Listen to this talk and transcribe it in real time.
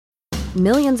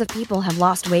Millions of people have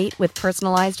lost weight with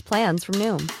personalized plans from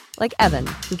Noom. Like Evan,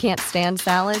 who can't stand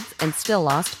salads and still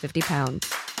lost 50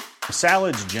 pounds.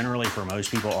 Salads generally for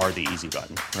most people are the easy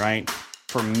button, right?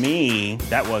 For me,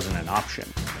 that wasn't an option.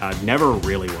 I never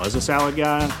really was a salad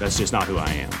guy. That's just not who I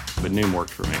am. But Noom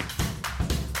worked for me.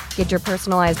 Get your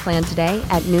personalized plan today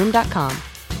at Noom.com.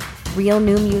 Real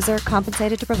Noom user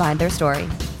compensated to provide their story.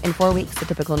 In 4 weeks, the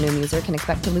typical Noom user can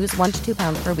expect to lose 1 to 2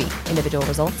 pounds per week. Individual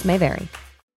results may vary.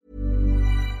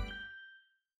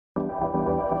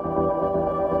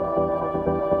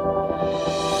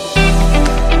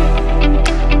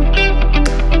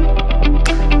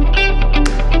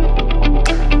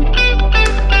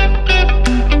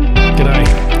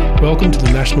 Welcome to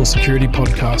the National Security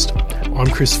Podcast. I'm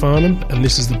Chris Farnham, and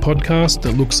this is the podcast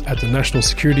that looks at the national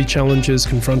security challenges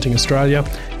confronting Australia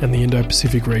and the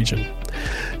Indo-Pacific region.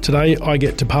 Today, I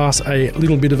get to pass a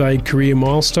little bit of a career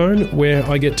milestone where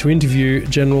I get to interview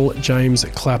General James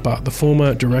Clapper, the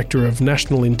former Director of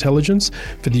National Intelligence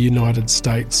for the United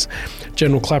States.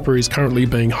 General Clapper is currently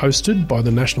being hosted by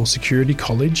the National Security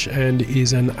College and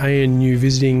is an ANU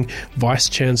visiting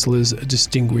Vice-Chancellor's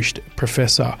Distinguished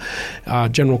Professor.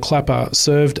 General Clapper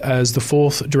served as the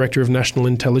fourth Director of National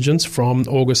Intelligence from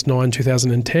August 9,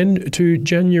 2010 to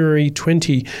January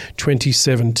 20,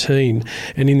 2017.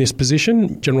 And in this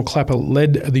position, General Clapper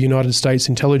led the United States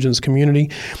intelligence community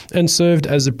and served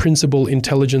as a principal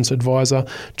intelligence advisor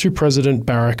to President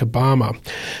Barack Obama.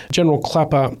 General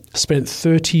Clapper spent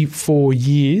 34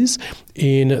 years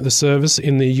in the service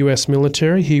in the US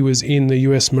military. He was in the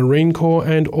US Marine Corps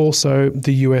and also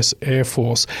the US Air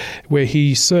Force, where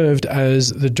he served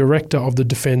as the Director of the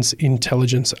Defense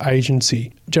Intelligence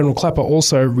Agency. General Clapper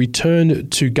also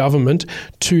returned to government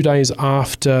 2 days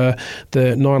after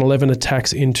the 9/11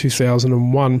 attacks in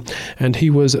 2001, and he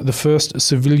was the first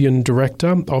civilian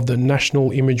director of the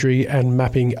National Imagery and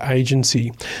Mapping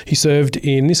Agency. He served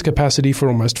in this capacity for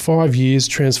almost 5 years,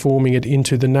 transforming it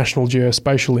into the National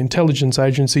Geospatial Intelligence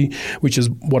Agency, which is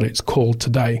what it's called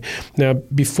today. Now,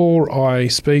 before I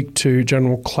speak to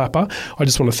General Clapper, I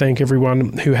just want to thank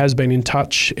everyone who has been in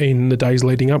touch in the days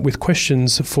leading up with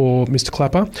questions for Mr.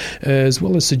 Clapper, as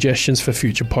well as suggestions for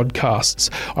future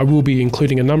podcasts. I will be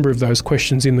including a number of those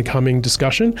questions in the coming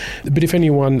discussion, but if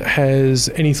anyone has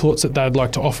any thoughts that they'd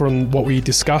like to offer on what we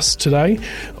discussed today,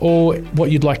 or what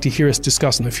you'd like to hear us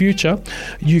discuss in the future,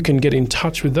 you can get in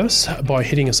touch with us by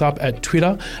hitting us up at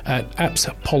Twitter at Apps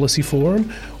Policy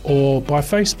Forum, or by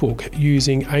Facebook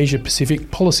using Asia Pacific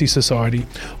Policy Society,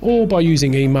 or by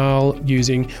using email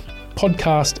using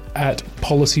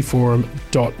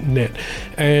podcast@policyforum.net.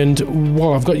 And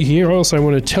while I've got you here, I also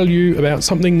want to tell you about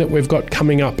something that we've got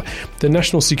coming up. The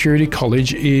National Security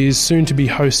College is soon to be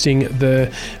hosting the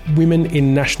Women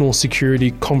in National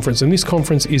Security Conference, and this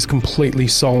conference is completely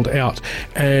sold out.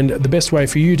 And the best way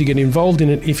for you to get involved in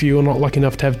it, if you are not lucky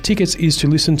enough to have tickets, is to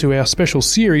listen to our special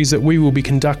series that we will be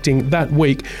conducting that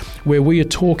week, where we are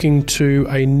talking to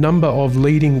a number of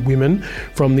leading women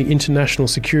from the international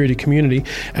security community,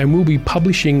 and we'll be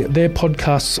publishing their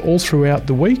podcasts all throughout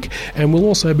the week, and we'll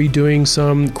also be doing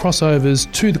some crossovers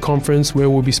to the conference where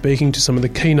we'll be speaking to some of the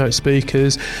keynote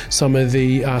speakers, some of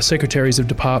the secretaries of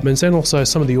departments, and also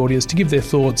some of the audience to give their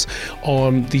thoughts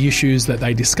on the issues that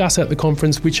they discuss at the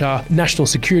conference, which are national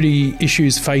security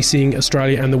issues facing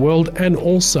Australia and the world, and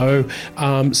also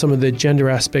some of the gender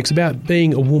aspects about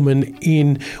being a woman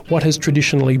in what has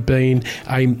traditionally been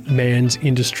a man's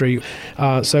industry.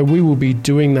 So we will be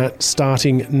doing that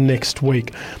starting next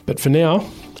week. But for now,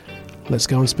 let's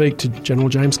go and speak to General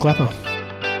James Clapper.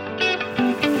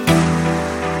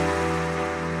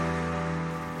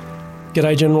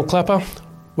 G'day, General Clapper.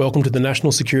 Welcome to the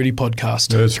National Security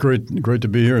Podcast. It's great to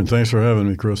be here, and thanks for having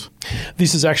me, Chris.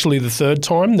 This is actually the third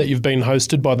time that you've been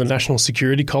hosted by the National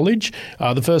Security College.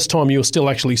 The first time you were still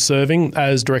actually serving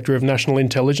as Director of National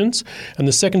Intelligence, and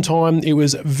the second time it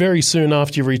was very soon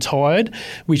after you retired,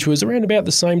 which was around about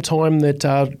the same time that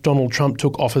Donald Trump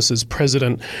took office as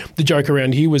president. The joke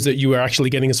around here was that you were actually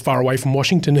getting as far away from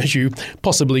Washington as you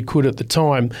possibly could at the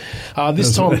time.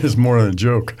 This time it's more than a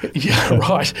joke. Yeah,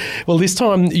 right. Well, this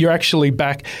time you're actually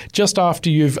back just after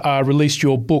you've released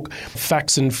your book,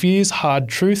 Facts and Fears, Hard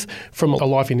Truth from a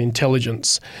Life in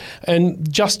Intelligence.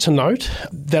 And just to note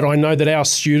that I know that our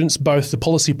students, both the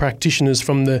policy practitioners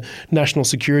from the national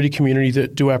security community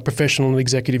that do our professional and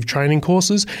executive training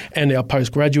courses, and our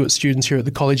postgraduate students here at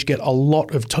the college, get a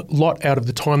lot out of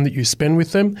the time that you spend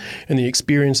with them and the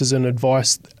experiences and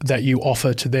advice that you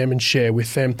offer to them and share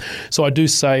with them. So I do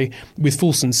say with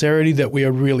full sincerity that we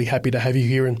are really happy to have you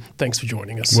here, and thanks for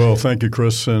joining us. Well, thank you,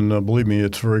 Chris, and believe me,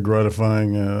 it's very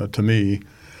gratifying to me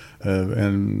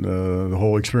and the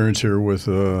whole experience here with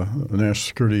the National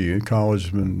Security College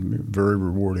has been very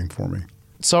rewarding for me.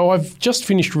 So I've just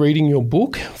finished reading your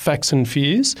book, Facts and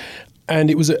Fears, and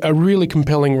it was a really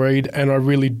compelling read, and I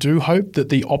really do hope that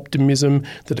the optimism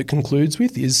that it concludes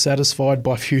with is satisfied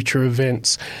by future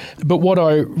events. But what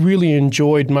I really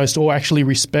enjoyed most, or actually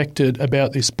respected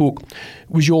about this book,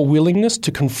 was your willingness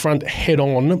to confront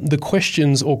head-on the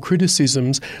questions or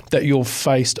criticisms that you've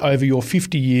faced over your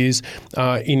 50 years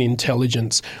in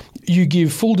intelligence. You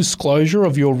give full disclosure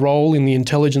of your role in the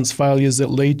intelligence failures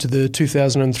that lead to the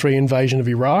 2003 invasion of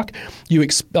Iraq. You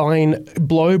explain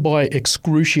blow by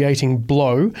excruciating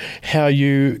blow how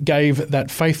you gave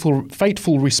that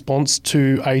fateful response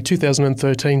to a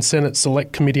 2013 Senate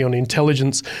Select Committee on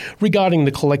Intelligence regarding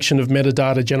the collection of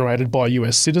metadata generated by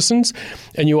US citizens,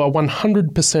 and you are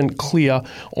 100% clear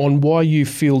on why you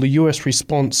feel the US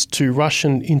response to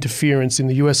Russian interference in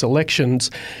the US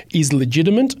elections is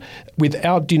legitimate,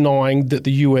 without denying that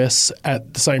the US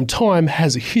at the same time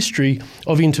has a history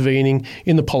of intervening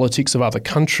in the politics of other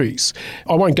countries.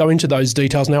 I won't go into those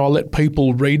details now. I'll let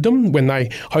people read them when they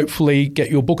hopefully get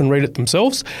your book and read it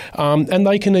themselves, and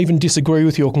they can even disagree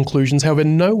with your conclusions. However,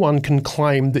 no one can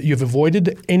claim that you've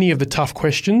avoided any of the tough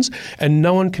questions, and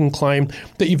no one can claim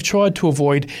that you've tried to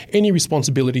avoid any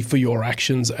responsibility for your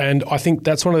actions. And I think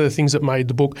that's one of the things that made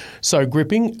the book so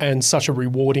gripping and such a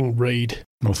rewarding read.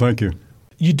 Well, thank you.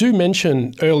 You do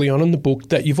mention early on in the book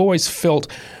that you've always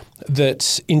felt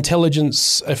that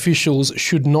intelligence officials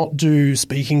should not do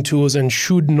speaking tours and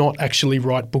should not actually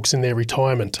write books in their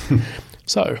retirement.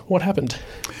 So, what happened?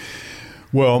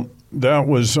 Well, that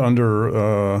was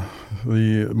under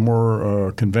the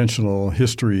more conventional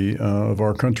history of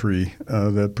our country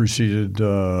that preceded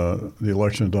the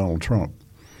election of Donald Trump.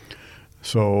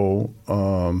 So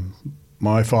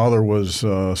my father was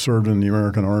served in the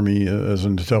American Army as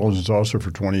an intelligence officer for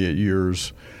 28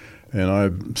 years, and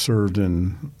I've served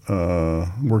in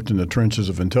worked in the trenches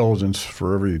of intelligence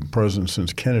for every president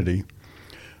since Kennedy.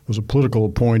 I was a political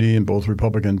appointee in both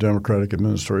Republican and Democratic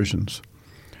administrations.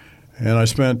 And I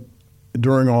spent,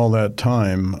 during all that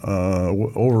time,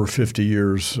 over 50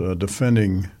 years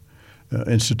defending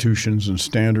institutions and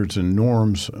standards and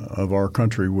norms of our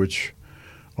country which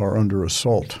are under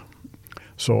assault.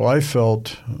 So I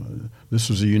felt this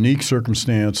was a unique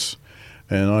circumstance,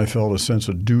 and I felt a sense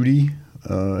of duty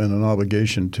and an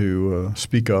obligation to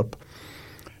speak up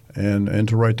and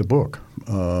to write the book.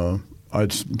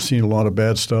 I'd seen a lot of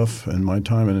bad stuff in my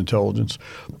time in intelligence,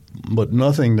 but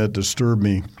nothing that disturbed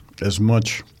me as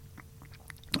much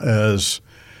as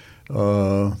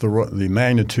the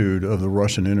magnitude of the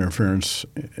Russian interference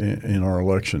in our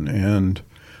election and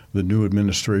the new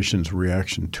administration's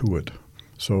reaction to it.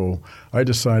 So I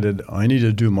decided I needed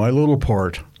to do my little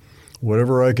part,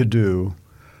 whatever I could do,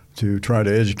 to try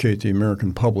to educate the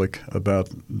American public about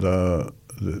the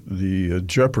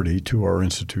jeopardy to our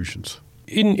institutions.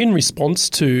 In response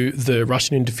to the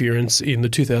Russian interference in the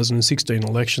 2016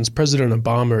 elections, President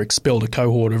Obama expelled a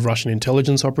cohort of Russian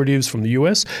intelligence operatives from the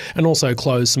US and also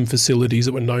closed some facilities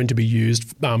that were known to be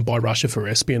used by Russia for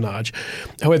espionage.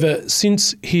 However,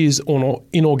 since his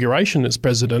inauguration as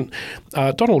president,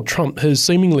 Donald Trump has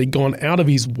seemingly gone out of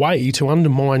his way to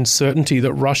undermine certainty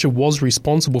that Russia was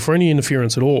responsible for any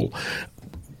interference at all.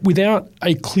 Without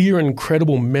a clear and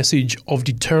credible message of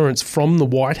deterrence from the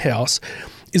White House,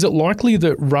 is it likely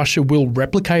that Russia will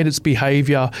replicate its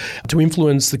behaviour to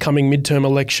influence the coming midterm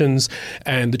elections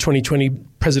and the 2020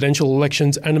 presidential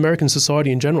elections and American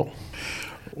society in general?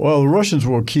 Well, the Russians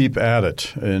will keep at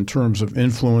it in terms of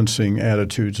influencing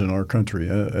attitudes in our country,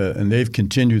 and they've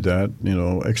continued that,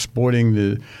 exploiting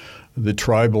the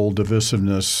tribal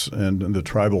divisiveness and the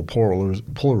tribal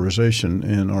polarization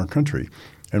in our country.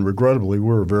 And regrettably,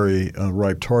 we're a very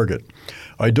ripe target.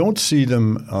 I don't see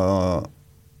them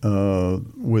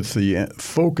with the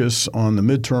focus on the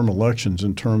midterm elections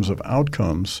in terms of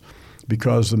outcomes,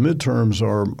 because the midterms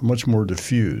are much more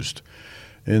diffused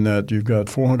in that you've got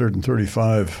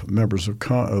 435 members of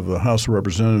the House of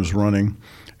Representatives running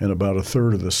and about a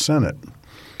third of the Senate.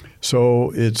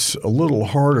 So it's a little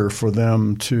harder for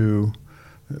them to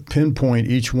pinpoint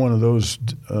each one of those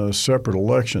separate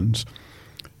elections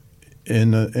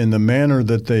in the manner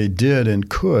that they did and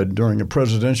could during a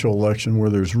presidential election,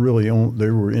 where they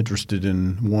were interested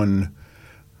in one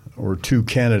or two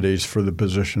candidates for the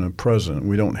position of president.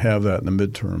 We don't have that in the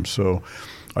midterm. So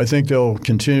I think they'll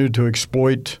continue to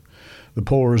exploit the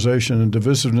polarization and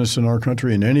divisiveness in our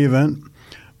country in any event.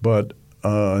 But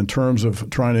in terms of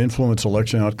trying to influence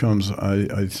election outcomes,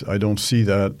 I don't see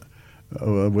that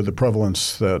with the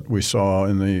prevalence that we saw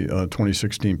in the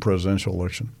 2016 presidential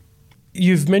election.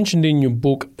 You've mentioned in your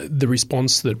book the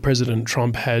response that President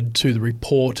Trump had to the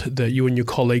report that you and your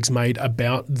colleagues made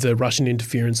about the Russian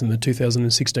interference in the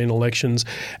 2016 elections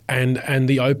and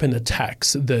the open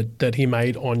attacks that he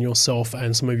made on yourself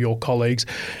and some of your colleagues.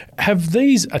 Have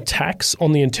these attacks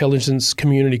on the intelligence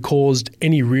community caused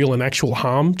any real and actual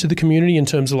harm to the community in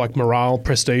terms of like morale,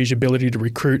 prestige, ability to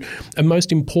recruit? And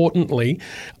most importantly,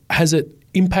 has it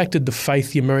impacted the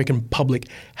faith the American public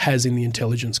has in the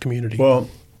intelligence community? Well,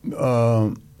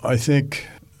 I think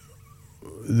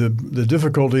the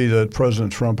difficulty that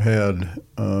President Trump had,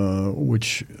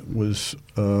 which was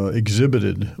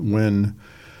exhibited when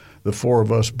the four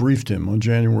of us briefed him on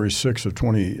January 6th of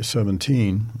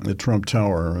 2017 at Trump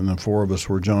Tower, and the four of us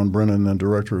were John Brennan, then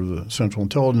director of the Central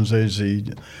Intelligence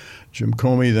Agency, Jim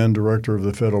Comey, then director of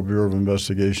the Federal Bureau of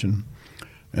Investigation,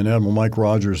 and Admiral Mike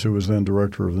Rogers, who was then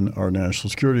director of our National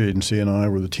Security Agency, and I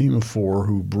were the team of four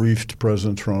who briefed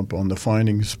President Trump on the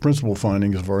principal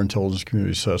findings of our intelligence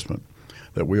community assessment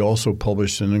that we also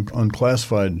published in an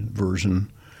unclassified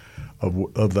version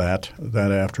of that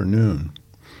afternoon.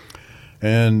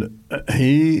 And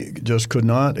he just could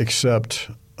not accept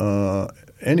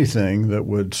anything that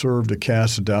would serve to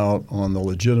cast doubt on the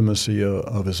legitimacy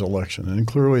of his election. And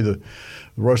clearly the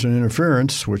Russian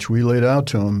interference, which we laid out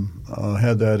to him,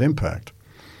 had that impact.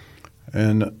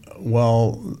 And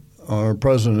while our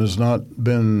president has not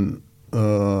been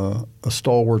a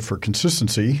stalwart for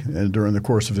consistency during the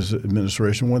course of his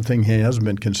administration, one thing he hasn't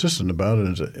been consistent about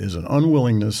is an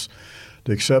unwillingness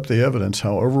to accept the evidence,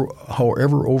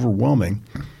 however overwhelming,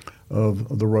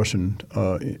 of the Russian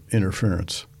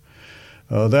interference.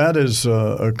 That is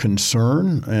a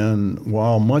concern, and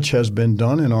while much has been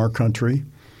done in our country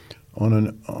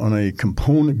on a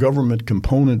government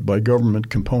component by government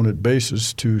component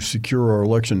basis to secure our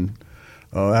election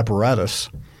apparatus,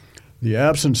 the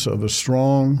absence of a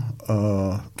strong,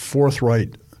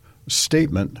 forthright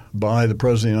statement by the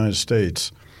President of the United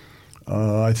States,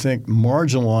 I think,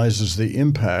 marginalizes the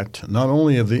impact not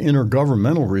only of the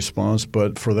intergovernmental response,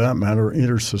 but for that matter,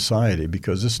 inter-society,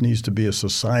 because this needs to be a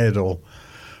societal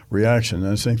reaction.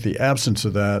 And I think the absence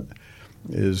of that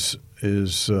is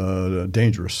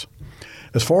dangerous.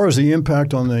 As far as the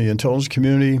impact on the intelligence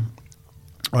community,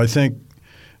 I think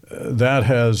that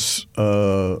has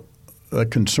a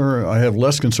concern. I have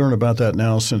less concern about that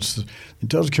now since the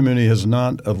intelligence community has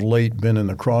not of late been in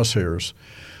the crosshairs.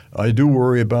 I do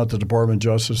worry about the Department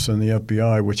of Justice and the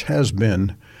FBI, which has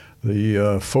been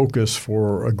the focus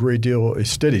for a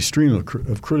steady stream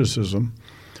of criticism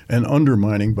and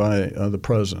undermining by the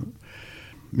president.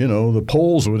 You know, the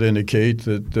polls would indicate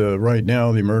that right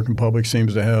now the American public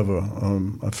seems to have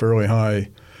a fairly high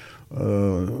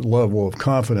level of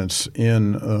confidence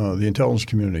in the intelligence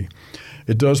community.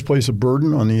 It does place a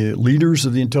burden on the leaders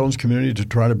of the intelligence community to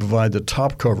try to provide the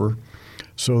top cover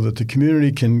so that the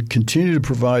community can continue to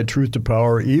provide truth to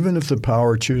power, even if the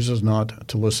power chooses not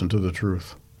to listen to the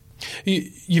truth.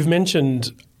 You've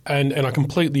mentioned, and I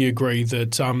completely agree,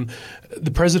 that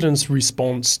the president's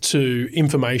response to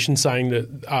information saying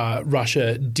that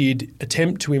Russia did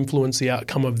attempt to influence the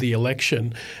outcome of the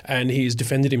election, and he's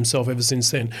defended himself ever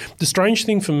since then. The strange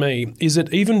thing for me is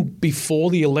that even before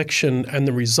the election and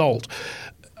the result,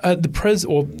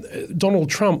 Donald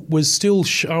Trump was still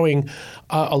showing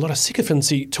a lot of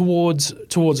sycophancy towards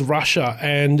Russia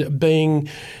and being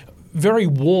very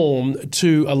warm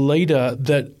to a leader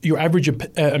that your average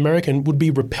American would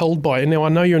be repelled by. And now I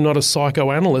know you're not a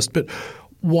psychoanalyst, but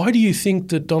why do you think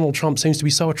that Donald Trump seems to be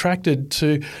so attracted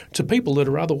to people that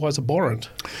are otherwise abhorrent?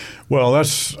 Well,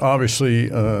 that's obviously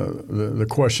the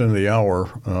question of the hour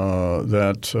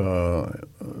that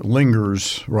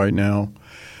lingers right now.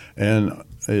 And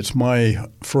it's my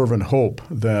fervent hope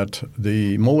that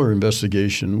the Mueller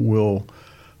investigation will,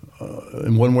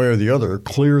 in one way or the other,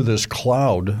 clear this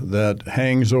cloud that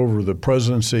hangs over the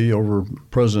presidency, over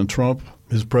President Trump,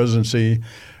 his presidency,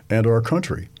 and our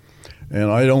country. And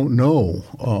I don't know.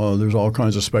 There's all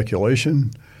kinds of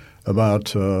speculation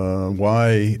about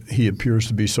why he appears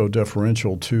to be so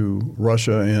deferential to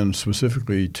Russia and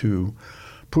specifically to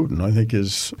Putin. I think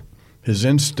his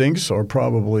instincts are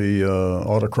probably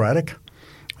autocratic.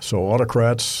 So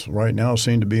autocrats right now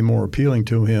seem to be more appealing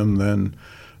to him than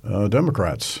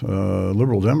Democrats,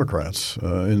 liberal Democrats,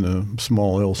 in the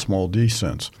small d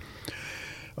sense.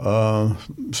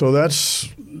 So that's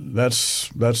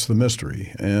the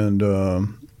mystery. And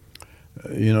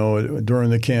during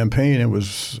the campaign, it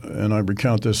was, and I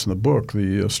recount this in the book,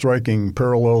 the striking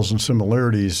parallels and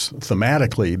similarities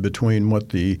thematically between what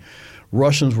the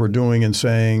Russians were doing and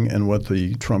saying and what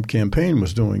the Trump campaign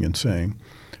was doing and saying.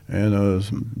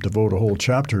 And devote a whole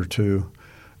chapter to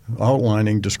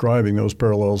outlining, describing those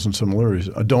parallels and similarities.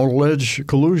 I don't allege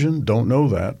collusion, don't know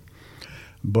that.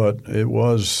 But it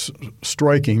was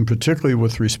striking, particularly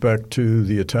with respect to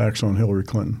the attacks on Hillary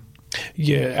Clinton.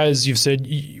 Yeah, as you've said,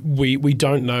 we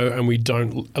don't know and we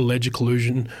don't allege a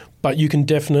collusion, but you can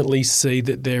definitely see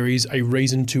that there is a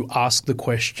reason to ask the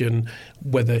question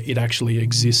whether it actually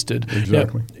existed.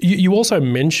 Exactly. Now, you also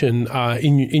mention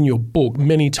in your book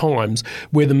many times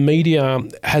where the media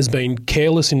has been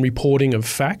careless in reporting of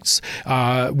facts,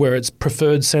 where it's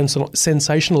preferred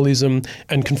sensationalism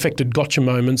and confected gotcha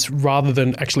moments rather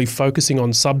than actually focusing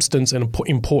on substance and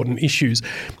important issues.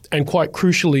 And quite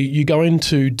crucially, you go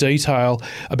into detail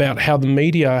about how the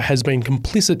media has been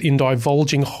complicit in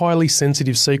divulging highly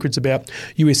sensitive secrets about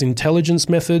US intelligence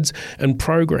methods and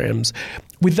programs.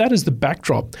 With that as the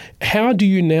backdrop, how do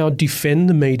you now defend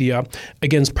the media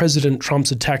against President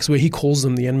Trump's attacks where he calls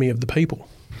them the enemy of the people?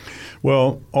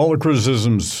 Well, all the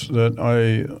criticisms that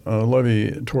I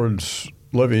levied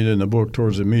in the book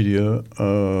towards the media,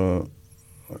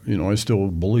 I still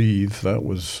believe that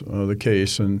was the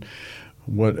case. And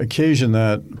what occasioned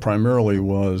that primarily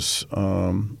was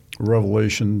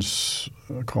revelations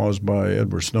caused by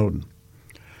Edward Snowden.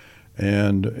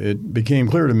 And it became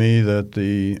clear to me that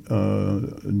the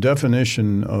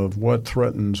definition of what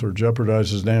threatens or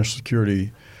jeopardizes national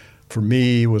security for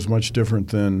me was much different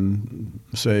than,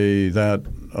 say, that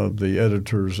of the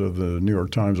editors of the New York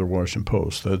Times or Washington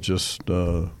Post. That's just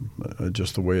the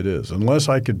way it is. Unless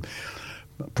I could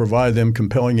provide them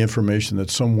compelling information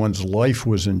that someone's life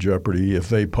was in jeopardy if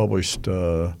they published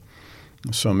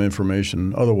some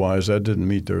information. Otherwise, that didn't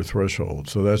meet their threshold.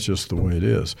 So that's just the way it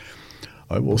is.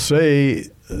 I will say,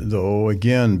 though,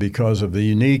 again, because of the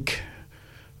unique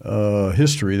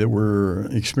history that we're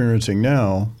experiencing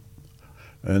now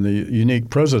and the unique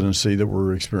presidency that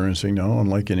we're experiencing now,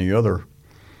 unlike any other,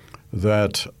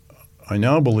 that I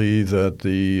now believe that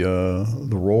the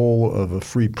role of a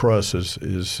free press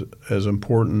is as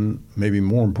important, maybe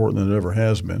more important than it ever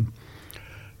has been.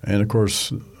 And, of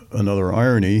course, another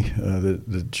irony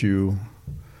that you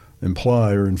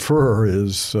imply or infer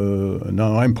is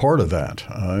now I'm part of that.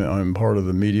 I'm part of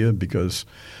the media because,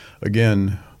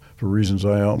 again, for reasons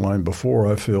I outlined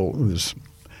before, I feel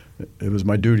it was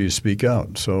my duty to speak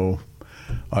out. So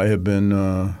I have been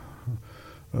an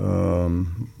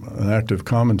active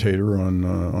commentator on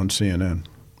CNN.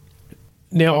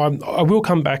 Now, I will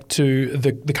come back to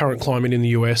the current climate in the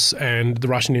US and the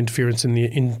Russian interference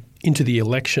into the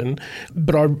election,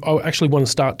 but I actually want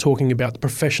to start talking about the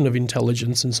profession of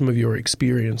intelligence and some of your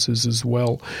experiences as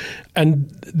well. And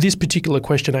this particular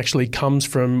question actually comes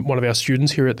from one of our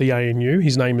students here at the ANU.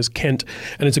 His name is Kent,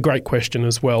 and it's a great question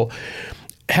as well.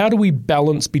 How do we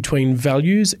balance between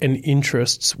values and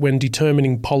interests when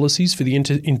determining policies for the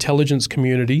intelligence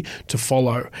community to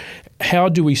follow? How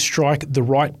do we strike the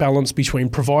right balance between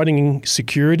providing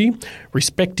security,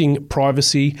 respecting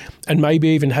privacy, and maybe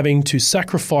even having to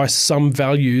sacrifice some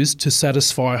values to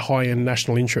satisfy high-end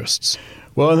national interests?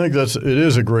 Well, I think it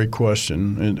is a great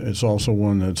question. It's also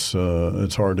one that's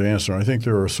it's hard to answer. I think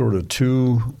there are sort of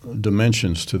two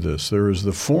dimensions to this. There is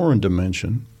the foreign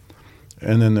dimension,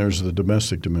 and then there's the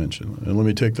domestic dimension. And let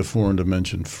me take the foreign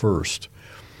dimension first.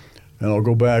 And I'll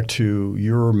go back to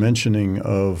your mentioning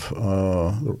of,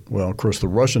 of course, the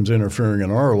Russians interfering in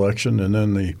our election, and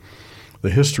then the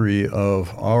history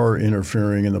of our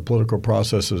interfering in the political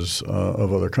processes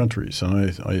of other countries.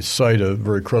 And I cite a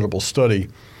very credible study.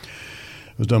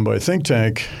 It was done by a think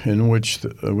tank in which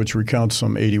recounts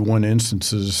some 81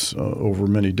 instances over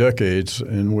many decades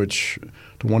in which,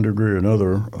 to one degree or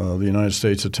another, the United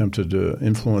States attempted to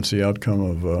influence the outcome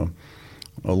of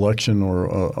election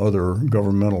or other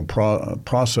governmental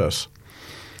process.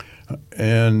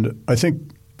 And I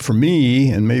think for me,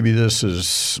 and maybe this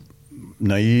is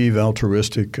naive,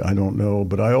 altruistic, I don't know,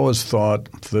 but I always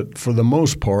thought that for the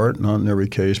most part, not in every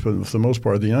case, but for the most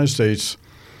part, the United States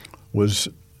was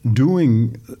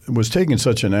taking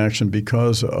such an action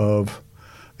because of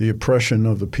the oppression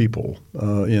of the people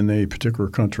in a particular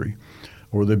country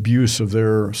or the abuse of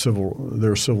their civil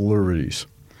liberties.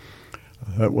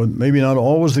 That was maybe not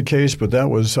always the case, but that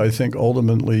was, I think,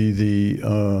 ultimately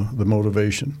the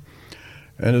motivation.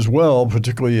 And as well,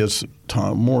 particularly as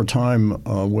more time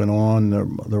went on,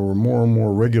 there were more and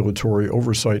more regulatory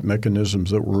oversight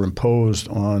mechanisms that were imposed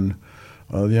on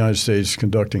the United States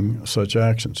conducting such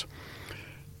actions.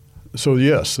 So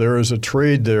yes, there is a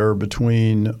trade there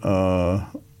between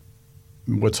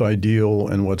what's ideal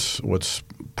and what's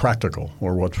practical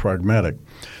or what's pragmatic.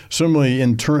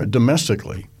 Similarly,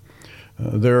 domestically,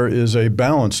 there is a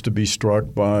balance to be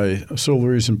struck by civil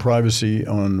liberties and privacy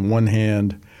on one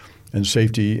hand and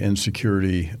safety and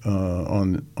security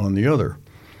on the other.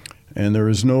 And there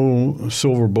is no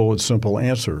silver bullet simple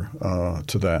answer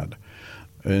to that.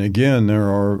 And again, there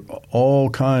are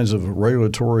all kinds of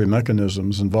regulatory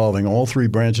mechanisms involving all three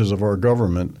branches of our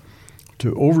government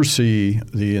to oversee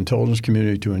the intelligence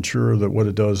community to ensure that what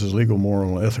it does is legal,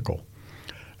 moral, and ethical,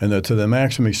 and that to the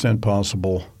maximum extent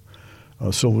possible,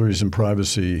 civil liberties and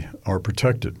privacy are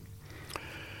protected.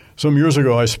 Some years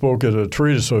ago, I spoke at a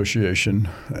trade association,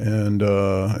 and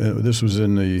this was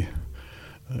in the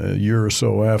year or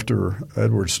so after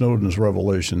Edward Snowden's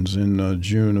revelations in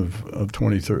June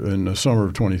in the summer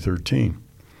of 2013.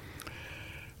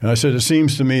 And I said, it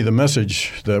seems to me the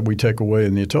message that we take away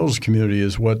in the intelligence community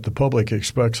is what the public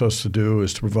expects us to do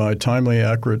is to provide timely,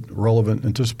 accurate, relevant,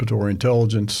 anticipatory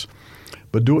intelligence,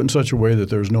 but do it in such a way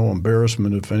that there's no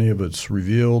embarrassment if any of it's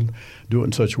revealed, do it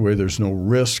in such a way there's no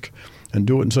risk, and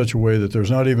do it in such a way that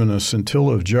there's not even a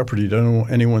scintilla of jeopardy to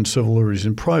anyone's civil liberties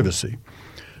and privacy.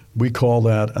 We call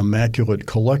that immaculate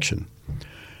collection.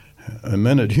 I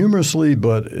meant it humorously,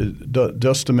 but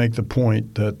just to make the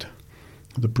point that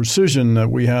the precision that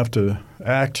we have to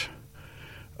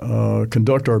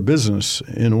conduct our business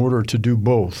in order to do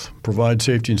both, provide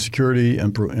safety and security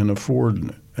and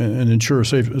afford and ensure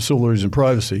civil liberties and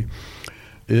privacy,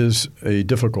 is a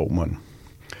difficult one.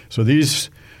 So the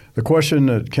question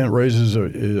that Kent raises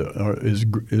is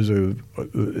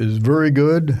very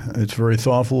good. It's very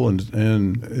thoughtful,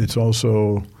 and it's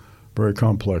also very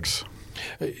complex.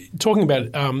 Talking about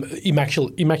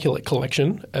immaculate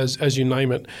collection, as you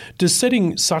name it, does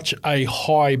setting such a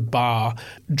high bar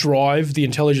drive the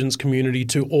intelligence community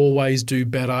to always do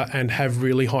better and have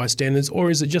really high standards, or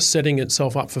is it just setting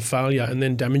itself up for failure and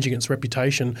then damaging its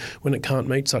reputation when it can't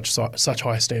meet such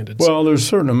high standards? Well,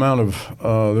 there's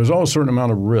always a certain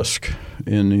amount of risk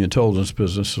in the intelligence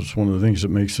business. It's one of the things that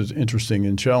makes it interesting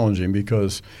and challenging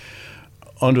because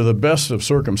under the best of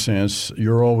circumstance,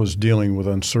 you're always dealing with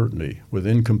uncertainty, with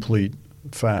incomplete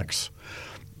facts.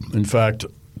 In fact,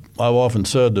 I've often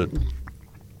said that,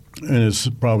 in its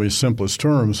probably simplest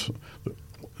terms,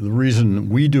 the reason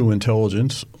we do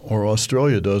intelligence, or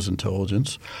Australia does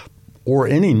intelligence, or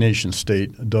any nation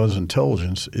state does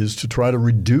intelligence, is to try to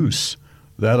reduce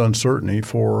that uncertainty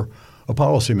for a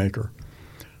policymaker.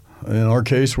 In our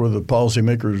case, we're the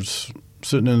policymakers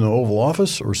sitting in the Oval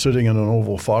Office or sitting in an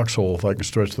oval foxhole, if I can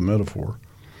stretch the metaphor.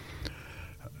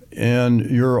 And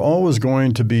you're always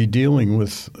going to be dealing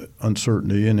with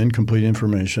uncertainty and incomplete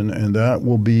information, and that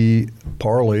will be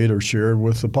parlayed or shared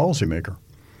with the policymaker.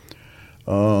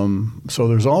 So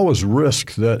there's always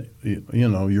risk that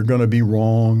you're going to be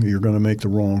wrong, you're going to make the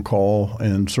wrong call,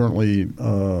 and certainly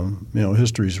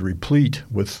history is replete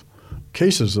with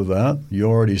cases of that. You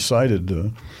already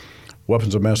cited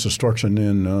weapons of mass destruction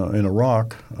in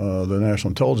Iraq, the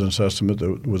National Intelligence Estimate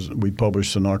that we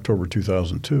published in October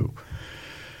 2002.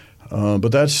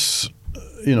 But that's,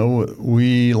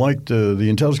 we like the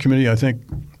intelligence community, I think,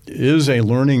 is a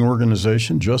learning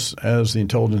organization just as the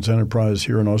intelligence enterprise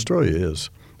here in Australia is.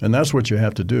 And that's what you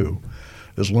have to do,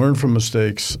 is learn from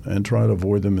mistakes and try to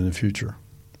avoid them in the future.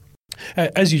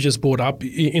 As you just brought up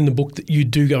in the book, that you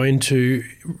do go into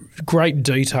great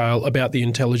detail about the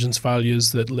intelligence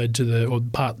failures that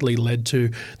partly led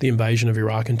to the invasion of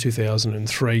Iraq in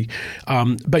 2003.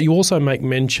 But you also make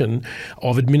mention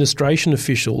of administration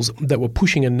officials that were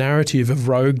pushing a narrative of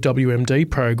rogue WMD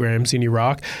programs in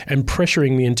Iraq and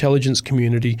pressuring the intelligence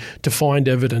community to find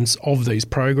evidence of these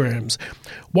programs.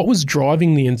 What was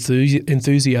driving the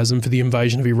enthusiasm for the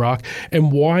invasion of Iraq,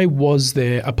 and why was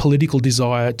there a political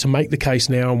desire to make the case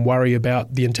now and worry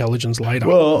about the intelligence later?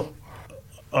 Well,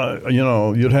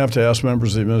 you'd have to ask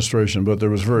members of the administration, but there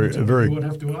was very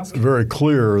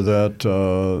clear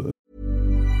that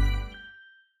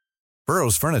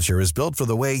Burrow's furniture is built for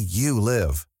the way you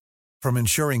live. From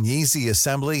ensuring easy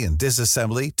assembly and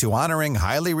disassembly to honoring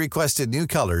highly requested new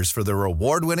colors for their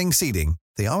award-winning seating,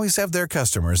 they always have their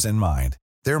customers in mind.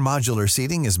 Their modular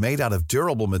seating is made out of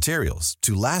durable materials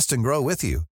to last and grow with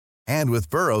you. And with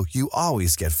Burrow, you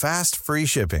always get fast, free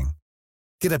shipping.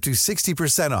 Get up to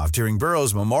 60% off during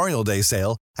Burrow's Memorial Day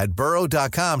sale at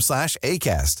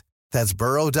burrow.com/ACAST. That's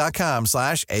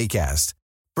burrow.com/ACAST.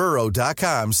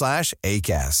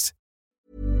 burrow.com/ACAST.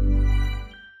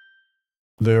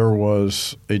 There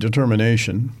was a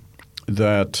determination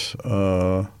that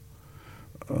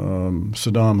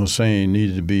Saddam Hussein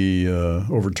needed to be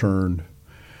overturned.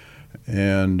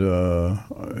 And,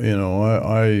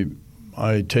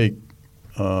 I take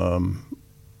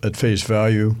at face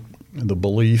value the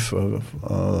belief of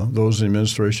those in the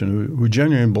administration who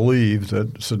genuinely believed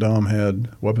that Saddam had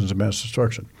weapons of mass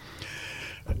destruction.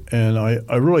 And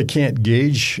I really can't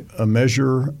gauge a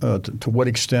measure to what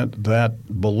extent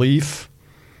that belief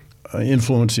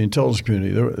influenced the intelligence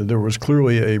community. There was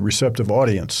clearly a receptive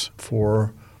audience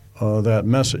for that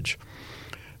message.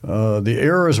 The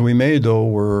errors we made, though,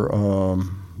 were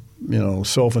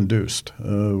self-induced.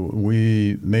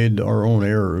 We made our own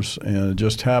errors, and it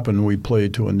just happened we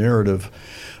played to a narrative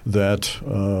that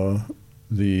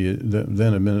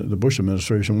the Bush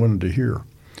administration wanted to hear.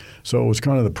 So it was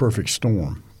kind of the perfect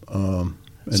storm in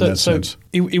that sense.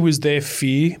 It was their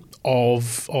fear of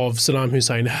Saddam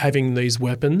Hussein having these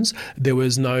weapons. There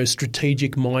was no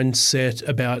strategic mindset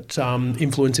about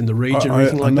influence in the region or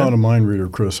anything like that? I'm not a mind reader,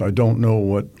 Chris. I don't know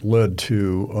what led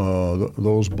to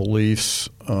those beliefs.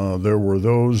 There were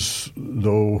those,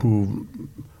 though, who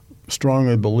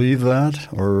strongly believed that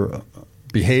or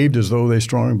behaved as though they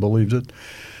strongly believed it,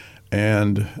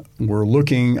 and were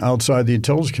looking outside the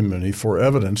intelligence community for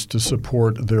evidence to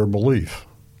support their belief.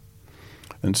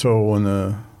 And so when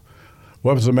the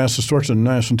Weapons of Mass Destruction and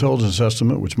National Intelligence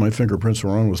Estimate, which my fingerprints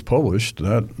were on, was published,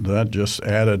 that just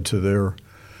added to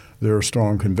their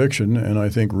strong conviction, and I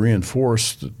think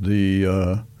reinforced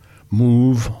the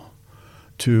move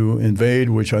to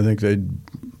invade, which I think they'd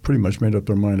pretty much made up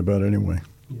their mind about anyway.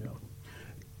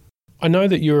 I know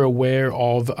that you're aware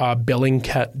of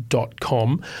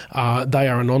Bellingcat.com. They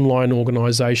are an online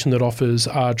organisation that offers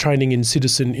training in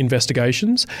citizen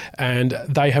investigations, and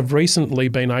they have recently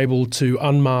been able to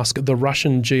unmask the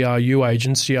Russian GRU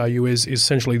agents. GRU is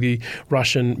essentially the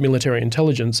Russian military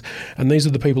intelligence, and these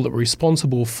are the people that were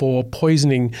responsible for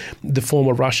poisoning the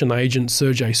former Russian agent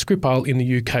Sergei Skripal in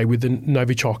the UK with the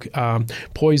Novichok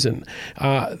poison.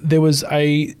 There was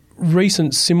a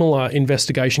recent similar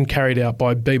investigation carried out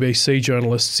by BBC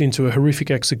journalists into a horrific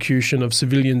execution of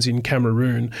civilians in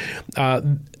Cameroon.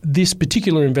 This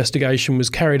particular investigation was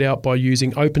carried out by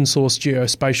using open source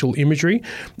geospatial imagery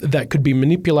that could be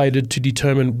manipulated to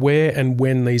determine where and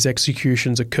when these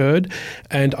executions occurred,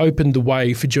 and opened the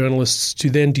way for journalists to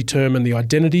then determine the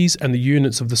identities and the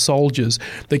units of the soldiers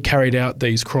that carried out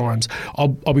these crimes. I'll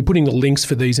be putting the links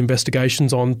for these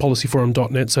investigations on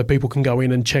policyforum.net so people can go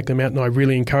in and check them out, and I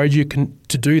really encourage you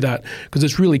to do that, because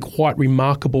it's really quite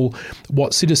remarkable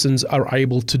what citizens are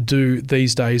able to do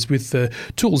these days with the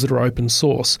tools that are open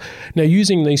source. Now,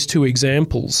 using these two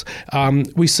examples,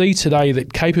 we see today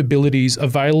that capabilities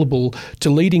available to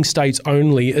leading states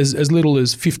only as little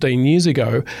as 15 years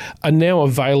ago are now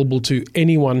available to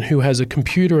anyone who has a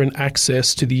computer and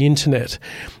access to the internet.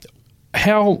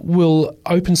 How will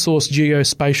open source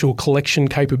geospatial collection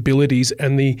capabilities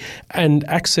and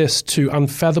access to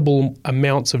unfathomable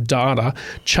amounts of data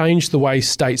change the way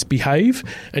states behave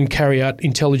and carry out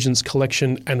intelligence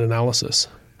collection and analysis?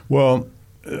 Well,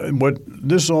 what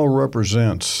this all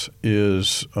represents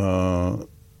is, whether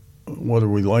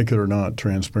we like it or not,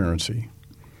 transparency.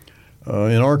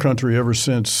 In our country, ever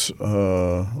since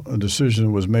a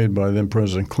decision was made by then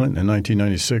President Clinton in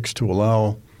 1996 to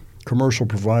allow commercial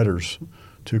providers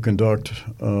to conduct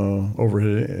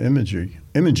overhead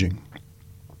imaging.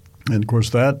 And of course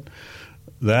that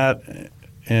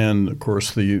and of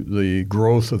course the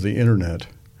growth of the internet.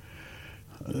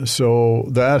 So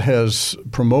that has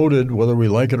promoted, whether we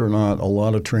like it or not, a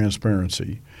lot of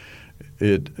transparency.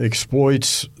 It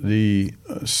exploits the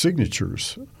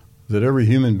signatures that every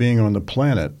human being on the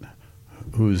planet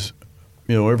who's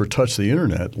ever touched the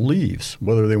internet leaves,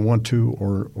 whether they want to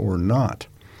or not.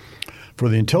 For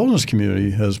the intelligence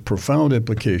community has profound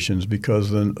implications, because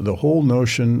the whole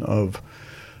notion of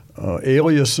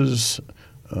aliases,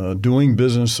 doing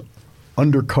business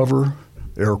undercover,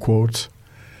 air quotes,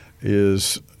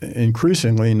 is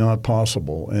increasingly not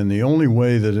possible. And the only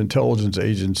way that intelligence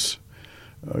agents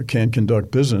can conduct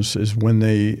business is when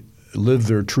they live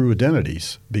their true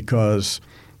identities, because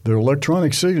their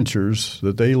electronic signatures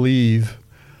that they leave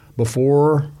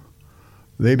before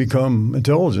they become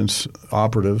intelligence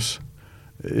operatives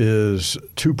is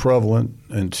too prevalent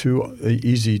and too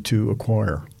easy to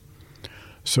acquire.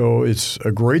 So it's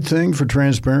a great thing for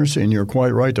transparency, and you're quite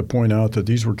right to point out that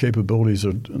these were capabilities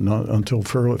of not until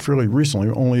fairly recently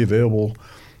only available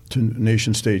to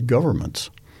nation-state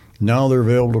governments. Now they're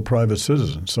available to private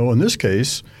citizens. So in this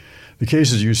case, the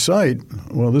cases you cite,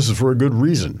 well, this is for a good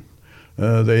reason.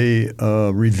 They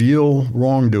reveal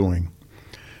wrongdoing.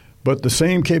 But the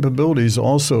same capabilities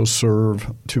also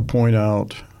serve to point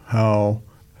out how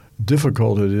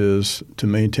difficult it is to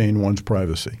maintain one's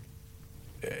privacy.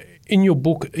 In your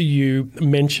book, you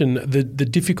mention the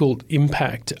difficult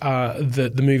impact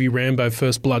that the movie Rambo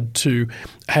First Blood 2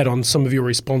 had on some of your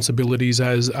responsibilities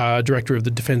as Director of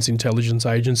the Defence Intelligence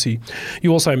Agency.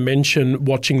 You also mention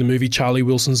watching the movie Charlie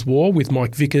Wilson's War with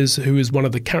Mike Vickers, who is one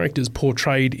of the characters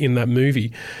portrayed in that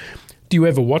movie. Do you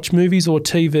ever watch movies or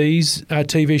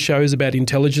TV shows about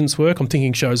intelligence work? I'm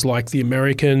thinking shows like The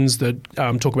Americans that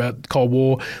talk about the Cold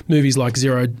War, movies like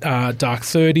Zero Dark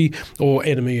 30 or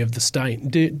Enemy of the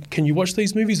State. Can you watch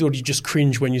these movies, or do you just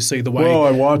cringe when you see the way? Well,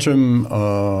 I watch them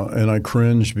and I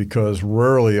cringe because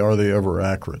rarely are they ever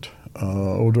accurate.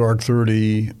 Dark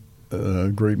 30,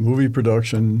 great movie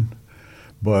production,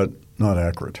 but not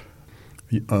accurate.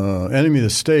 Enemy of the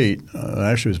State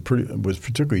actually was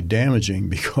particularly damaging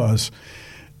because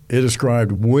it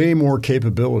described way more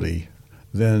capability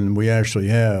than we actually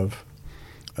have,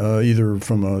 either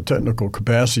from a technical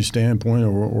capacity standpoint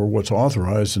or what's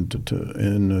authorized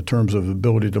in terms of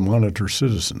ability to monitor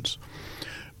citizens.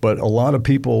 But a lot of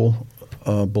people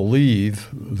believe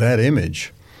that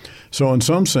image. So in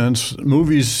some sense,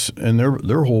 movies and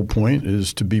their whole point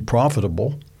is to be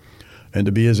profitable and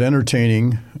to be as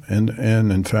entertaining and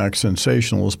in fact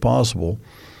sensational as possible,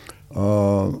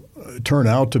 turn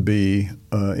out to be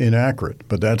inaccurate.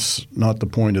 But that's not the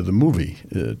point of the movie,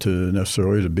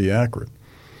 to be accurate.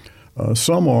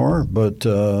 Some are, but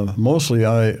mostly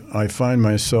I find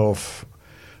myself,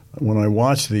 when I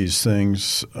watch these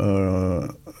things,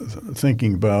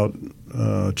 thinking about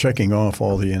checking off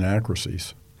all the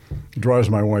inaccuracies. It drives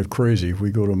my wife crazy if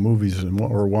we go to movies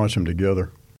or watch them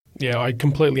together. Yeah, I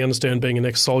completely understand being an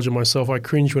ex-soldier myself. I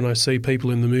cringe when I see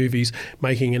people in the movies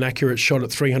making an accurate shot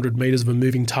at 300 metres of a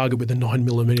moving target with a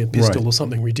 9mm pistol or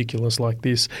something ridiculous like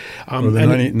this. Or the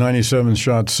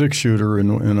 97-shot six-shooter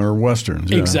in our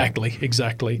Westerns. Yeah.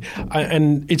 Exactly.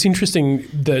 And it's interesting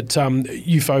that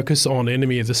you focus on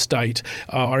Enemy of the State.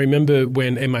 I remember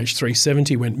when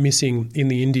MH370 went missing in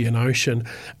the Indian Ocean,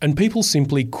 and people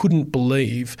simply couldn't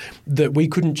believe that we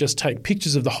couldn't just take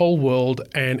pictures of the whole world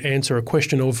and answer a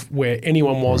question of where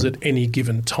anyone was at any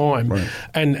given time. Right.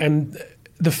 And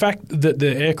the fact that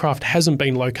the aircraft hasn't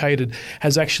been located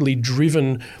has actually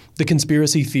driven the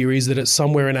conspiracy theories that it's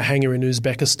somewhere in a hangar in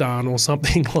Uzbekistan or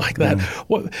something like that.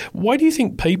 Yeah. Why do you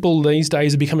think people these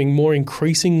days are becoming more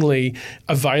increasingly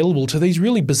available to these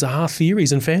really bizarre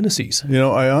theories and fantasies?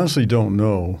 I honestly don't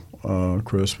know,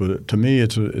 Chris, but to me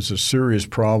it's a serious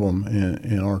problem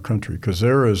in our country because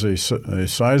there is a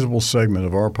sizable segment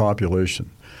of our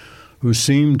population who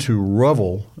seem to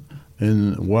revel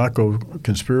in wacko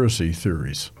conspiracy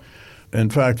theories. In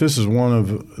fact, this is one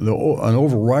of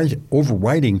an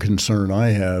overriding concern I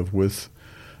have with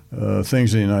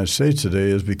things in the United States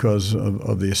today is because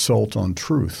of the assault on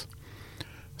truth.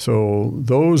 So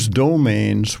those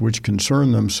domains which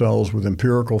concern themselves with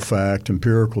empirical fact,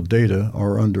 empirical data,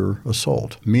 are under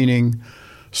assault, meaning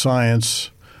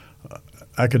science,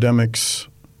 academics,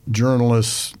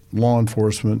 journalists, law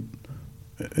enforcement,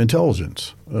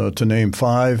 intelligence, to name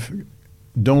 5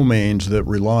 domains that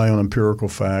rely on empirical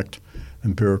fact,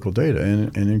 empirical data.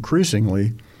 And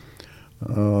increasingly,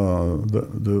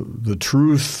 the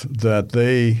truth that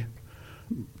they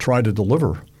try to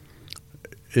deliver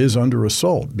is under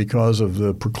assault because of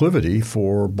the proclivity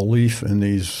for belief in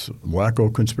these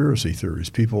wacko conspiracy theories.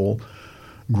 People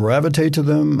gravitate to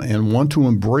them and want to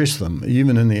embrace them,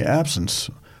 even in the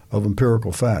absence of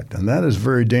empirical fact. And that is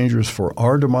very dangerous for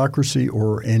our democracy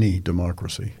or any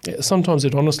democracy. Yeah, sometimes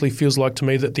it honestly feels like to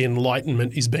me that the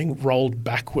Enlightenment is being rolled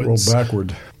backwards.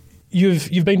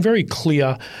 You've been very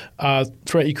clear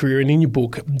throughout your career and in your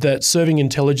book that serving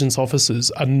intelligence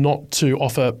officers are not to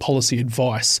offer policy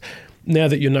advice. Now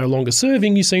that you're no longer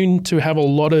serving, you seem to have a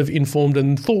lot of informed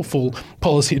and thoughtful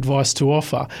policy advice to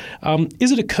offer.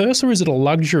 Is it a curse or is it a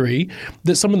luxury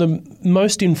that some of the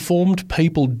most informed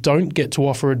people don't get to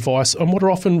offer advice on what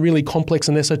are often really complex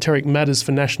and esoteric matters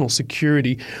for national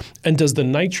security? And does the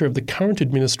nature of the current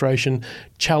administration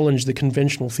challenge the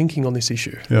conventional thinking on this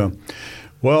issue? Yeah.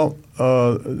 Well,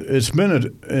 it's been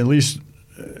at least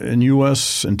in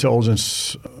U.S.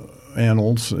 intelligence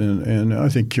annals, and I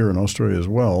think here in Australia as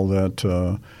well,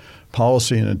 that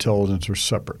policy and intelligence are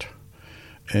separate.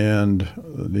 And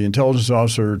the intelligence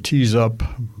officer tees up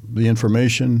the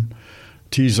information,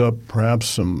 tees up perhaps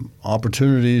some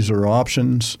opportunities or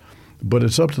options, but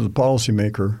it's up to the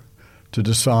policymaker to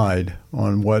decide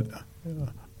on what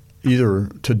either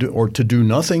to do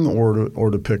nothing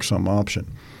or to pick some option.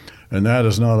 And that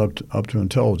is not up to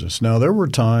intelligence. Now, there were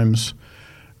times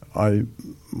I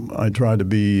tried to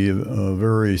be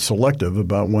very selective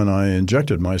about when I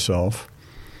injected myself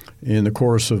in the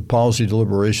course of policy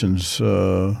deliberations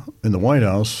in the White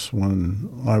House when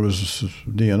I was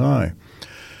DNI.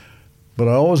 But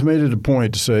I always made it a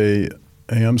point to say,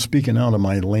 hey, I'm speaking out of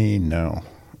my lane now.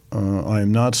 I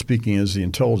am not speaking as the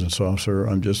intelligence officer.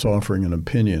 I'm just offering an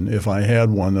opinion. If I had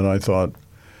one that I thought,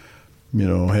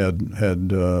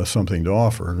 had something to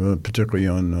offer, particularly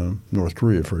on North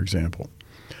Korea, for example.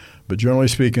 But generally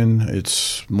speaking,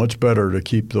 it's much better to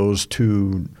keep those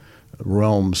two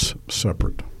realms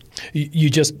separate. You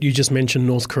just mentioned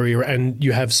North Korea, and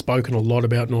you have spoken a lot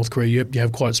about North Korea. You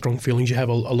have quite strong feelings. You have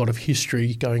a lot of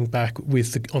history going back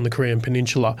on the Korean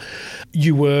Peninsula.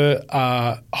 You were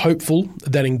hopeful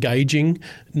that engaging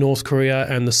North Korea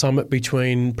and the summit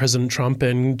between President Trump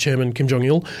and Chairman Kim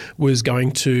Jong-il was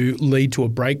going to lead to a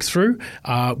breakthrough.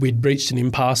 We'd reached an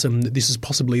impasse, and this is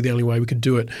possibly the only way we could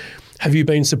do it. Have you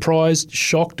been surprised,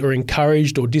 shocked, or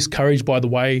encouraged or discouraged by the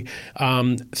way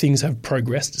things have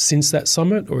progressed since that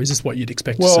summit, or is this what you'd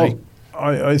expect to see?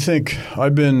 I think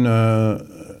I've been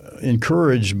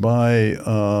encouraged by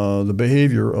the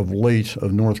behavior of late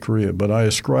of North Korea, but I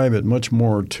ascribe it much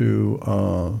more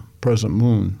to President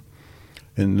Moon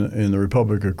in the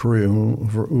Republic of Korea,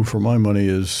 who for my money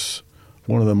is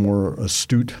one of the more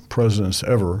astute presidents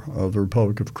ever of the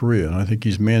Republic of Korea. And I think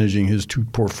he's managing his two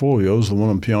portfolios, the one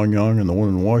in Pyongyang and the one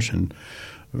in Washington,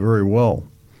 very well.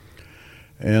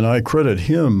 And I credit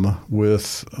him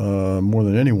with, more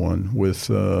than anyone, with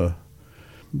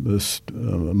this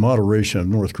moderation of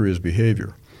North Korea's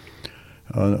behavior.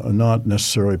 Not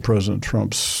necessarily President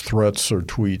Trump's threats or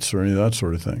tweets or any of that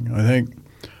sort of thing. I think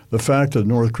the fact that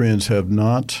North Koreans have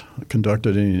not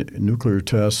conducted any nuclear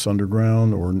tests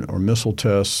underground or missile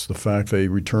tests, the fact they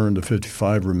returned the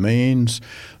 55 remains,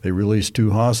 they released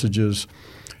 2 hostages,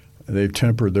 they've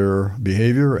tempered their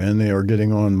behavior, and they are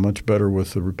getting on much better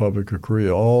with the Republic of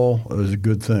Korea. All is a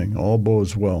good thing. All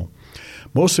bodes well.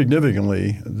 Most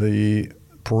significantly, the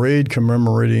parade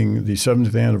commemorating the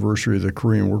 70th anniversary of the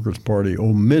Korean Workers' Party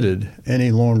omitted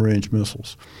any long-range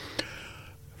missiles.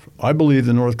 I believe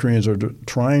the North Koreans are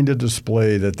trying to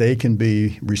display that they can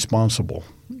be responsible,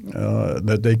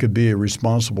 that they could be a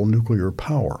responsible nuclear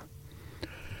power.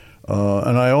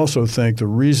 And I also think the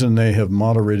reason they have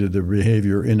moderated their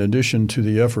behavior, in addition to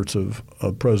the efforts of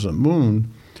President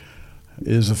Moon,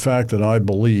 is the fact that I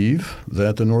believe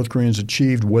that the North Koreans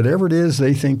achieved whatever it is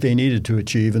they think they needed to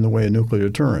achieve in the way of nuclear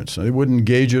deterrence. They wouldn't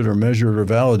gauge it or measure it or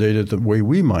validate it the way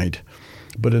we might,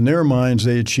 but in their minds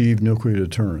they achieved nuclear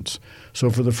deterrence. So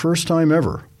for the first time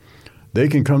ever, they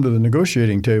can come to the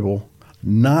negotiating table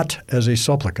not as a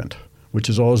supplicant, which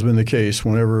has always been the case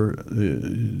whenever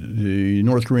the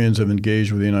North Koreans have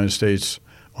engaged with the United States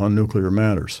on nuclear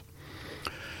matters.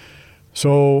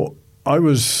 So I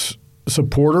was a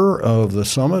supporter of the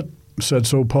summit, said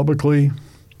so publicly,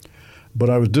 but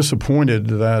I was disappointed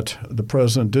that the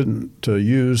president didn't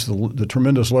use the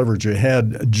tremendous leverage he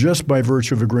had just by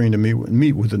virtue of agreeing to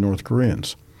meet with the North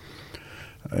Koreans.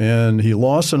 And he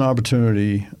lost an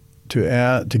opportunity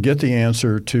to get the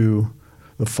answer to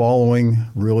the following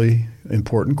really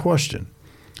important question,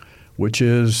 which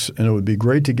is, and it would be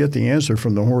great to get the answer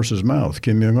from the horse's mouth,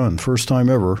 Kim Jong-un, first time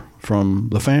ever from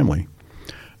the family.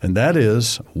 And that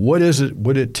is, would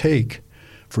it take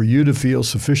for you to feel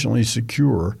sufficiently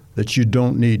secure that you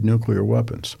don't need nuclear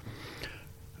weapons?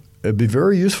 It'd be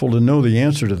very useful to know the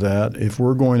answer to that if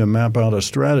we're going to map out a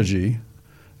strategy,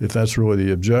 if that's really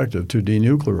the objective, to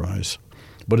denuclearize.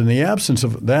 But in the absence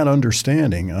of that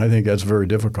understanding, I think that's very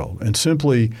difficult. And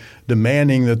simply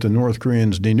demanding that the North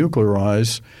Koreans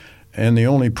denuclearize and the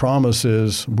only promise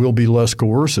is we'll be less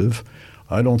coercive,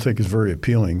 I don't think is very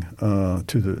appealing to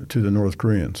the North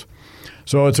Koreans.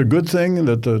 So it's a good thing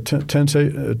that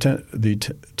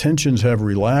the tensions have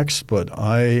relaxed, but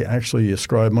I actually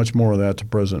ascribe much more of that to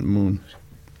President Moon.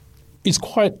 It's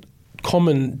quite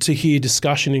common to hear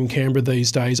discussion in Canberra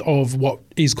these days of what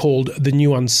is called the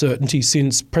new uncertainty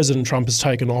since President Trump has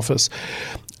taken office.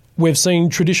 We've seen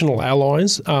traditional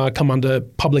allies come under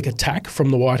public attack from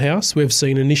the White House. We've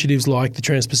seen initiatives like the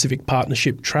Trans-Pacific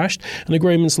Partnership trashed and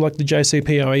agreements like the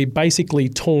JCPOA basically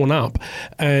torn up.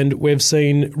 And we've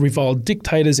seen reviled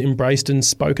dictators embraced and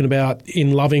spoken about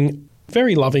in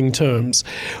very loving terms.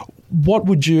 What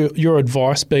would your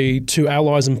advice be to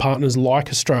allies and partners like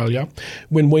Australia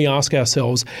when we ask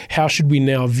ourselves how should we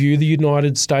now view the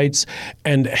United States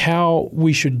and how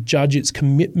we should judge its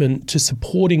commitment to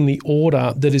supporting the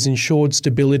order that has ensured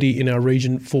stability in our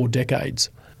region for decades?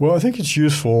 Well, I think it's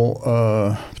useful,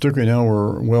 particularly now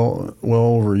we're well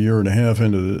over a year and a half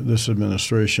into this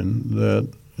administration,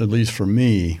 that, at least for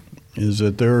me, is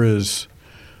that there is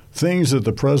things that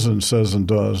the president says and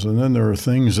does, and then there are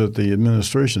things that the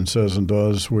administration says and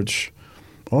does which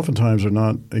oftentimes are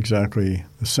not exactly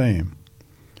the same.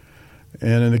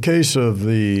 And in the case of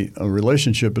the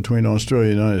relationship between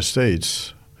Australia and the United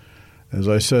States, as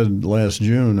I said last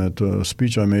June at a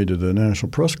speech I made to the National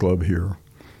Press Club here,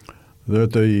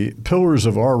 that the pillars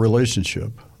of our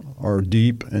relationship are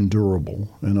deep and durable.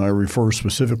 And I refer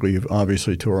specifically,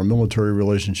 obviously, to our military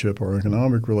relationship, our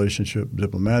economic relationship,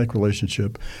 diplomatic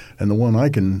relationship, and the one I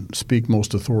can speak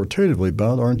most authoritatively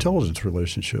about, our intelligence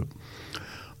relationship.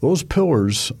 Those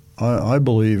pillars, I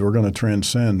believe, are going to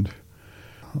transcend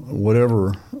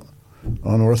whatever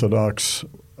unorthodox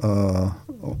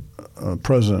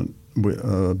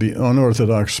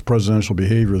unorthodox presidential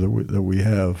behavior that we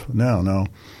have now. Now,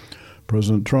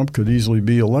 President Trump could easily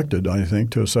be elected, I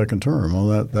think, to a second term.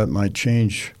 Well, that might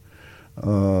change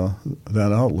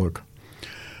that outlook.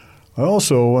 I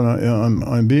also, and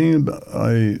I'm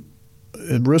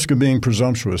at risk of being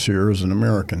presumptuous here as an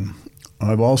American,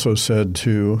 I've also said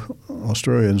to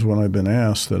Australians when I've been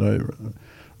asked that I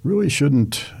really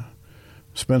shouldn't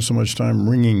spend so much time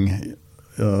wringing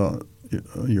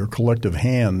your collective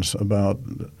hands about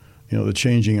the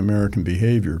changing American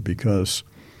behavior, because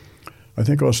I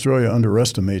think Australia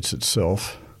underestimates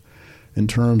itself in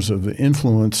terms of the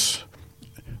influence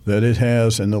that it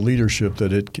has and the leadership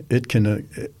that it can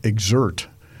exert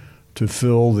to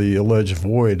fill the alleged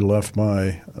void left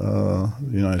by the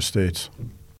United States.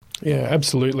 Yeah,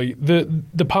 absolutely.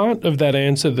 The part of that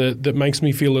answer that makes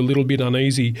me feel a little bit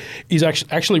uneasy is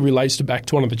actually relates back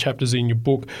to one of the chapters in your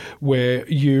book where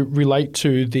you relate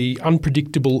to the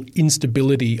unpredictable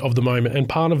instability of the moment. And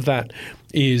part of that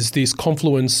is this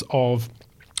confluence of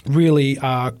really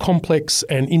complex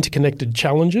and interconnected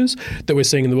challenges that we're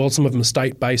seeing in the world. Some of them are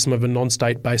state-based, some of them are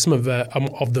non-state-based, some of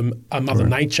them are Mother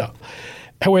Nature.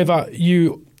 However,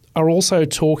 you are also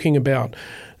talking about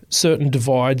certain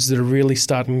divides that are really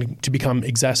starting to become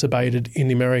exacerbated in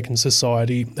the American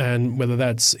society, and whether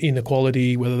that's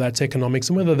inequality, whether that's economics,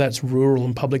 and whether that's rural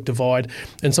and public divide.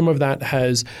 And some of that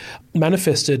has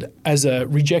manifested as a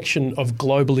rejection of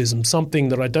globalism, something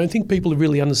that I don't think people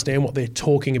really understand what they're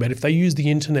talking about. If they use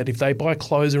the internet, if they buy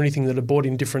clothes or anything that are bought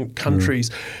in different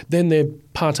countries, then they're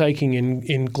partaking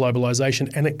in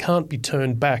globalization, and it can't be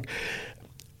turned back.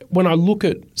 When I look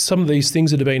at some of these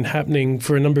things that have been happening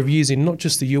for a number of years in not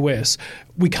just the US,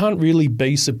 we can't really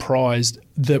be surprised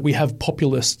that we have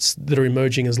populists that are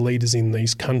emerging as leaders in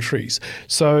these countries.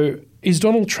 So is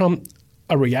Donald Trump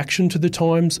a reaction to the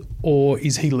times, or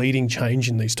is he leading change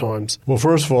in these times? Well,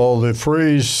 first of all, the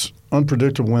phrase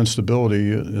unpredictable instability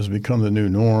has become the new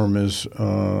norm is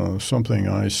something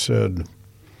I said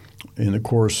in the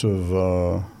course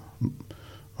of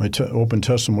my open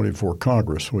testimony before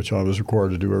Congress, which I was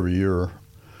required to do every year,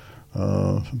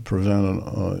 present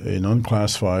an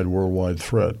unclassified worldwide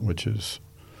threat, which is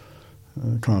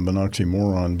kind of an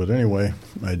oxymoron. But anyway,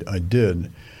 I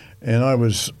did. And I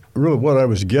was really what I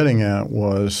was getting at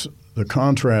was the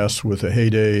contrast with the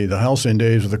heyday, the halcyon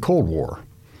days of the Cold War,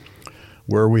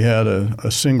 where we had a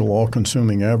single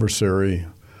all-consuming adversary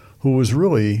who was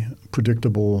really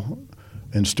predictable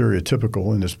and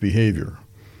stereotypical in its behavior.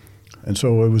 And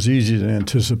so it was fairly easy to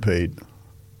anticipate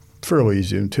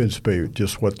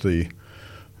just what the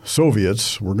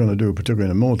Soviets were going to do, particularly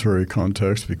in a military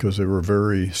context, because they were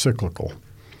very cyclical.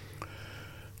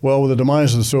 Well, with the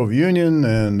demise of the Soviet Union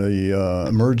and the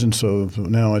emergence of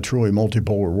now a truly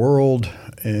multipolar world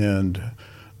and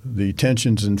the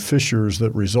tensions and fissures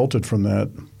that resulted from that,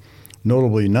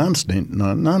 notably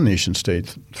non-nation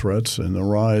state threats and the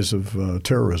rise of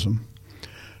terrorism,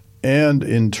 and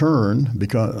in turn,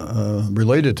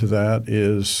 related to that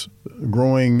is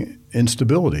growing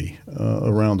instability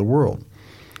around the world.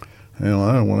 When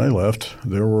I left,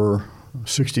 there were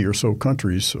 60 or so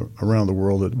countries around the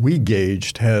world that we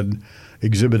gauged had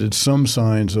exhibited some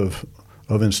signs of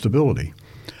instability.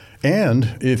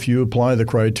 And if you apply the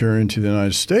criterion to the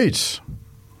United States,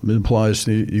 it applies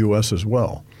to the U.S. as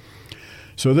well.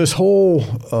 So this whole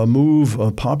move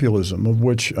of populism, of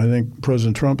which I think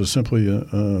President Trump is simply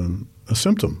a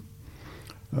symptom,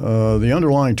 the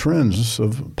underlying trends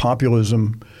of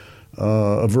populism,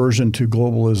 aversion to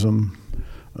globalism,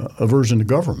 aversion to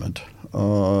government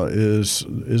is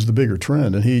the bigger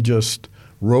trend. And he just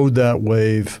rode that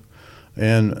wave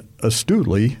and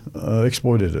astutely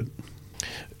exploited it.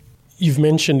 You've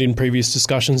mentioned in previous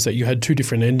discussions that you had two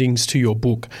different endings to your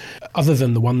book, other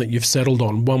than the one that you've settled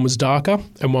on. One was darker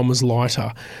and one was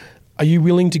lighter. Are you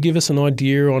willing to give us an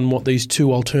idea on what these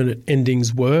two alternate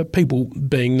endings were? People,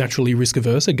 being naturally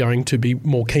risk-averse, are going to be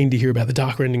more keen to hear about the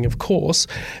darker ending, of course.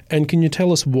 And can you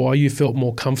tell us why you felt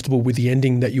more comfortable with the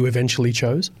ending that you eventually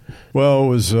chose? Well, it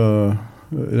was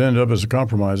It ended up as a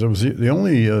compromise. It was the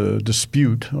only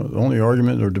dispute, the only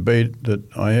argument or debate that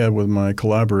I had with my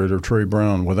collaborator, Trey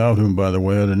Brown, without whom, by the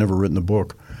way, I had never written the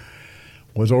book,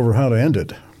 was over how to end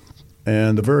it.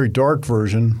 And the very dark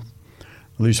version,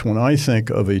 at least when I think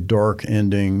of a dark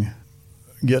ending,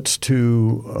 gets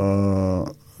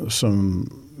to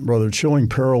some rather chilling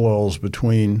parallels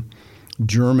between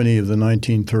Germany of the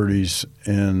 1930s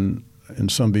and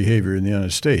some behavior in the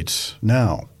United States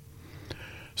now.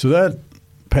 So that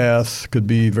path could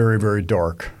be very, very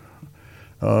dark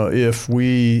if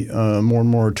we more and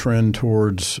more trend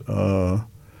towards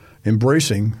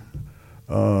embracing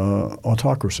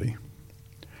autocracy.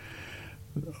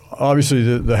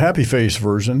 Obviously, the happy face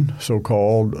version,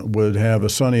 so-called, would have a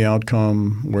sunny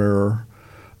outcome where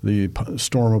the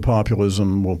storm of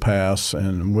populism will pass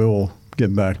and we'll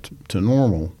get back to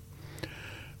normal.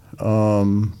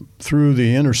 Through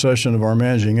the intercession of our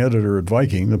managing editor at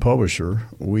Viking, the publisher,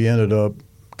 we ended up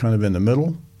kind of in the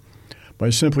middle by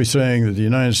simply saying that the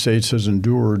United States has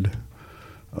endured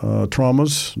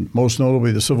traumas, most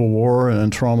notably the Civil War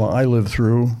and trauma I lived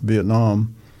through,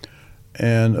 Vietnam,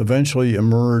 and eventually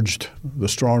emerged the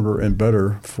stronger and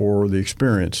better for the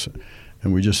experience.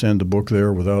 And we just end the book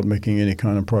there without making any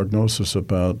kind of prognosis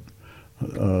about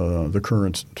the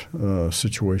current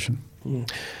situation.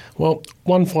 Well,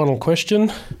 one final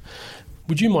question.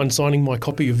 Would you mind signing my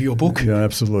copy of your book? Yeah,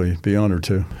 absolutely. Be honored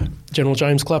to. General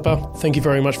James Clapper, thank you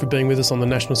very much for being with us on the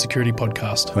National Security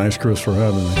Podcast. Thanks, Chris, for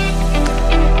having me.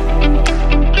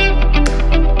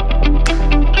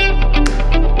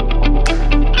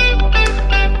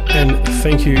 And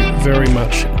thank you very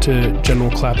much to General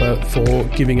Clapper for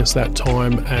giving us that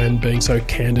time and being so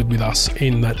candid with us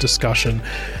in that discussion.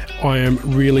 I am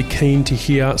really keen to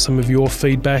hear some of your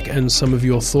feedback and some of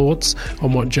your thoughts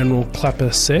on what General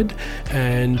Clapper said.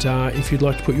 And if you'd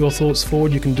like to put your thoughts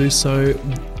forward, you can do so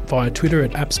via Twitter at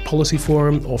APPS Policy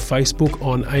Forum or Facebook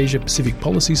on Asia Pacific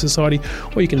Policy Society,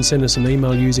 or you can send us an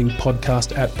email using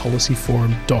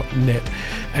podcast@policyforum.net.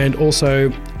 And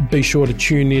also be sure to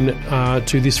tune in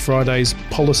to this Friday's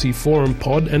Policy Forum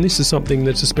pod. And this is something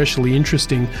that's especially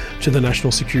interesting to the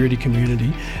national security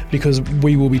community because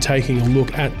we will be taking a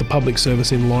look at the public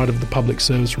service in light of the Public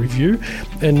Service Review.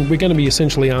 And we're going to be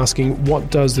essentially asking,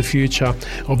 what does the future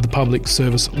of the public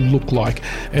service look like?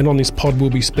 And on this pod, we'll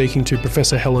be speaking to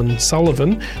Professor Helen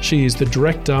Sullivan. She is the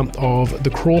director of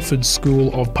the Crawford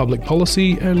School of Public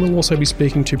Policy, and we'll also be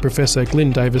speaking to Professor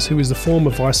Glyn Davis, who is the former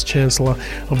Vice Chancellor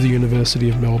of the University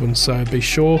of Melbourne. So be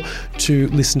sure to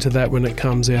listen to that when it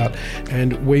comes out.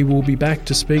 And we will be back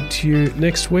to speak to you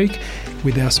next week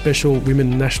with our special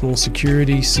Women National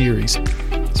Security series.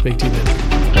 Speak to you then.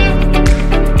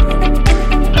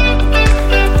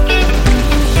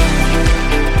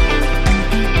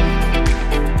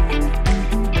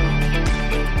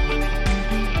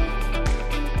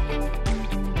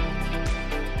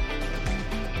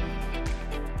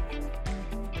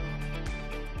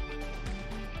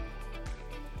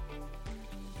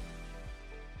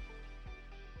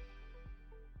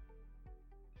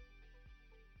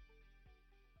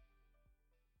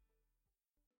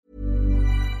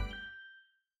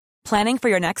 Planning for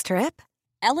your next trip?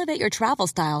 Elevate your travel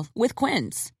style with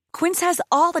Quince. Quince has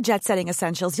all the jet-setting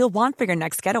essentials you'll want for your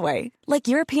next getaway, like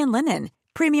European linen,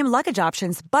 premium luggage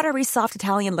options, buttery soft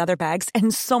Italian leather bags,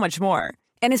 and so much more.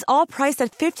 And is all priced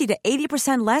at 50 to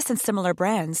 80% less than similar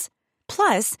brands.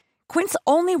 Plus, Quince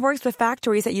only works with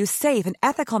factories that use safe and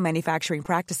ethical manufacturing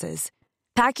practices.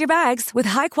 Pack your bags with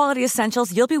high-quality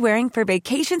essentials you'll be wearing for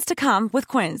vacations to come with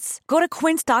Quince. Go to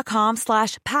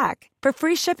quince.com/pack for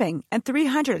free shipping and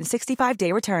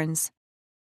 365-day returns.